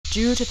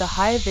due to the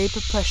high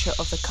vapor pressure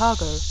of the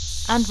cargo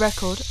and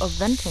record of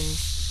venting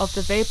of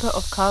the vapor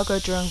of cargo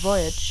during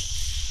voyage.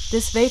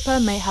 This vapor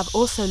may have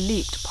also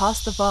leaked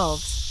past the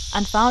valves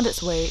and found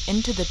its way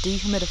into the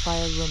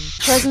dehumidifier room.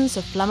 Presence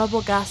of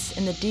flammable gas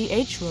in the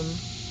DH room,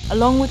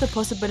 along with the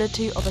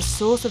possibility of a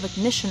source of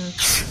ignition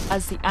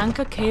as the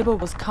anchor cable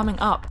was coming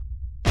up.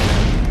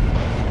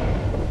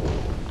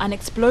 An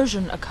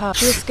explosion occurred.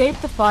 To escape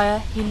the fire,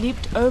 he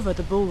leaped over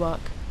the bulwark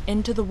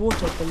into the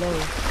water below.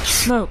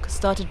 Smoke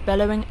started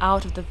bellowing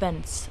out of the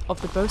vents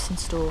of the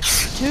bosun's stall.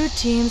 Two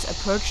teams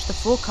approached the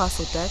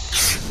forecastle deck.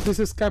 This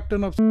is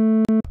Captain of...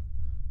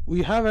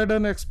 We have had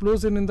an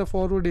explosion in the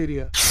forward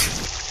area.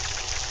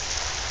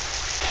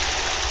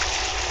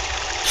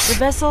 The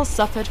vessel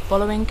suffered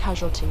following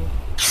casualty.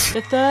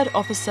 The third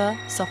officer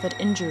suffered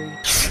injury.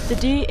 The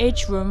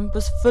DH room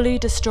was fully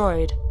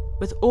destroyed,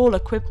 with all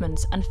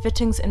equipments and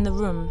fittings in the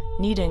room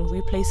needing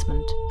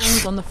replacement.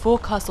 Things on the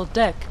forecastle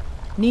deck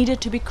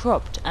needed to be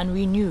cropped and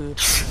renewed.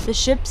 The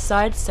ship's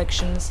side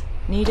sections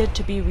needed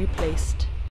to be replaced.